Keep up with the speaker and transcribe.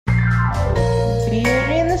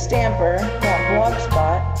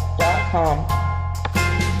BeautyandtheStamper.blogspot.com.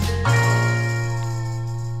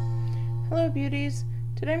 Hello beauties!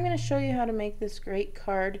 Today I'm going to show you how to make this great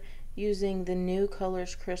card using the new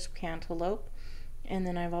Colors Crisp Cantaloupe, and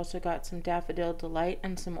then I've also got some Daffodil Delight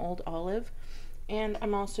and some Old Olive, and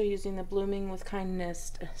I'm also using the Blooming with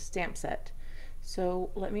Kindness stamp set. So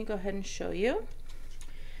let me go ahead and show you.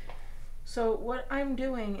 So what I'm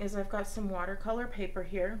doing is I've got some watercolor paper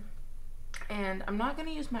here, and I'm not going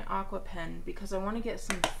to use my aqua pen because I want to get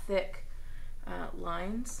some thick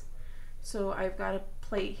lines. So I've got a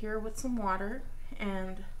plate here with some water,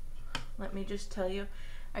 and let me just tell you,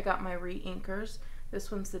 I got my re-inkers.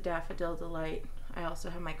 This one's the Daffodil Delight. I also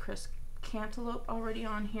have my Crisp Cantaloupe already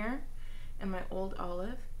on here and my Old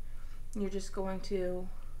Olive. You're just going to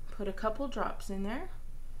put a couple drops in there.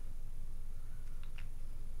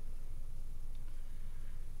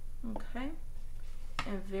 Okay,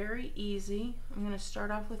 and very easy. I'm going to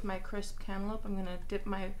start off with my Crisp Cantaloupe. I'm going to dip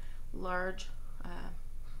my large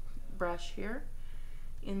brush here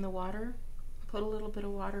in the water, put a little bit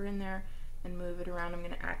of water in there and move it around. I'm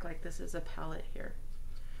going to act like this is a palette here.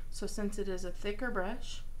 So since it is a thicker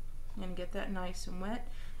brush and get that nice and wet,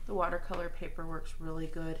 the watercolor paper works really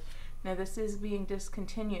good. Now this is being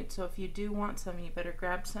discontinued, so if you do want some, you better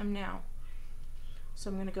grab some now. So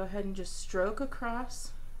I'm going to go ahead and just stroke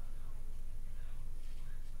across.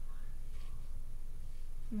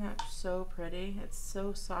 And that's so pretty. It's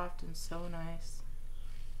so soft and so nice.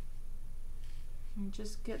 And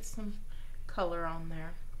just get some color on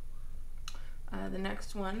there. The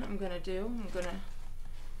next one I'm going to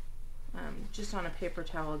just on a paper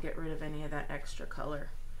towel get rid of any of that extra color,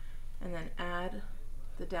 and then add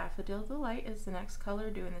the Daffodil Delight as the next color,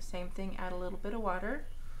 doing the same thing. Add a little bit of water,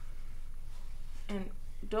 and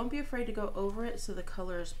don't be afraid to go over it so the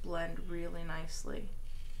colors blend really nicely.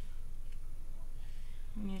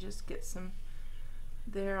 And you just get some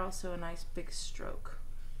there, also a nice big stroke.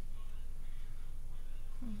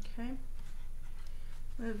 Okay,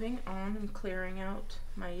 moving on and clearing out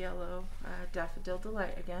my yellow Daffodil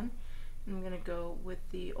Delight again. I'm going to go with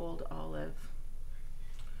the Old Olive.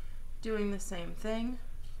 Doing the same thing,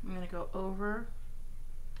 I'm going to go over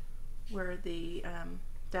where the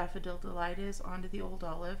Daffodil Delight is onto the Old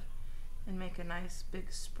Olive and make a nice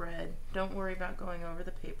big spread. Don't worry about going over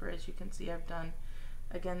the paper. As you can see, I've done,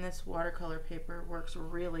 again, this watercolor paper works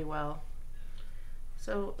really well.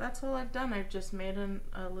 So that's all I've done. I've just made a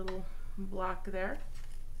little block there.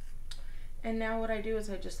 And now what I do is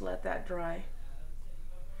I just let that dry.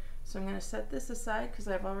 So I'm going to set this aside because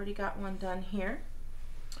I've already got one done here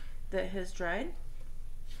that has dried.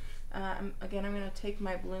 Again, I'm going to take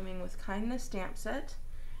my Blooming with Kindness stamp set,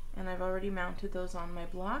 and I've already mounted those on my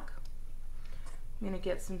block. I'm going to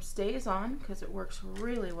get some stays on because it works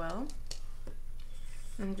really well.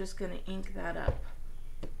 I'm just going to ink that up.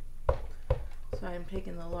 So I'm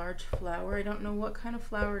taking the large flower. I don't know what kind of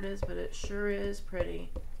flower it is, but it sure is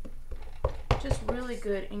pretty. Just really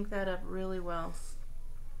good. Ink that up really well.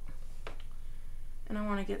 And I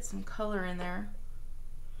want to get some color in there.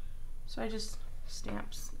 So I just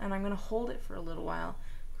stamps, and I'm going to hold it for a little while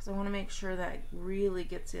because I want to make sure that really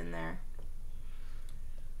gets in there.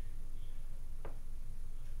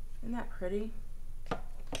 Isn't that pretty?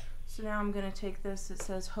 So now I'm going to take this. It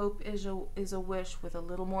says hope is a wish with a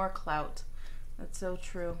little more clout. That's so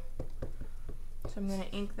true. So I'm going to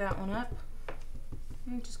ink that one up.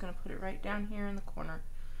 I'm just going to put it right down here in the corner.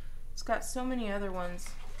 It's got so many other ones.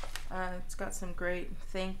 It's got some great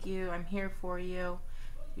thank you, I'm here for you,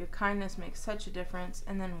 your kindness makes such a difference,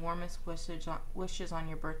 and then warmest wishes on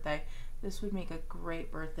your birthday. This would make a great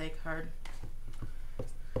birthday card.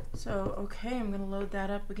 So okay, I'm going to load that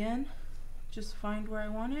up again. Just find where I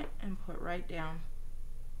want it and put right down.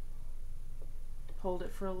 Hold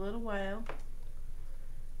it for a little while,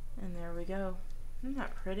 and there we go. Isn't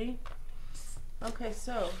that pretty? Okay,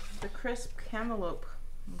 so the Crisp Cantaloupe,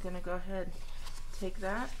 I'm going to go ahead, take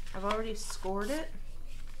that. I've already scored it.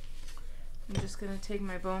 I'm just going to take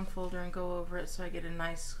my bone folder and go over it so I get a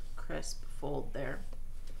nice crisp fold there.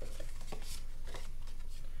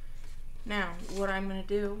 Now what I'm going to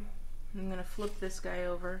do, I'm going to flip this guy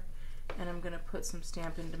over and I'm going to put some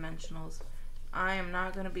Stampin' Dimensionals. I am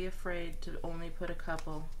not going to be afraid to only put a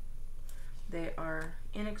couple. They are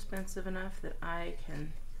inexpensive enough that I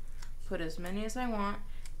can put as many as I want,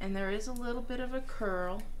 and there is a little bit of a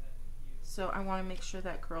curl, so I want to make sure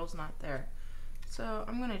that curl's not there. So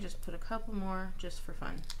I'm going to just put a couple more just for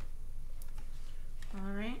fun.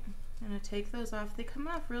 Alright, I'm going to take those off. They come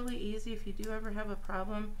off really easy. If you do ever have a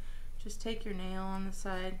problem, just take your nail on the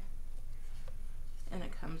side and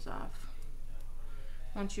it comes off.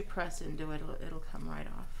 once you press into it, it'll come right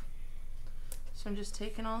off. So I'm just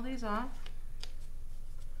taking all these off.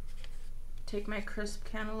 Take my crisp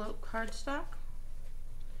cantaloupe cardstock,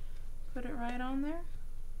 put it right on there,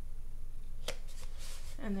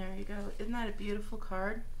 and there you go. Isn't that a beautiful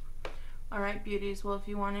card? Alright, beauties, well, if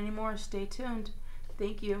you want any more, stay tuned.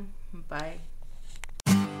 Thank you. Bye.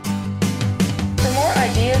 For more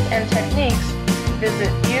ideas and techniques, visit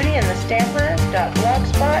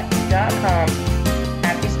BeautyandtheStamper.blogspot.com.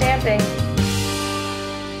 Happy stamping!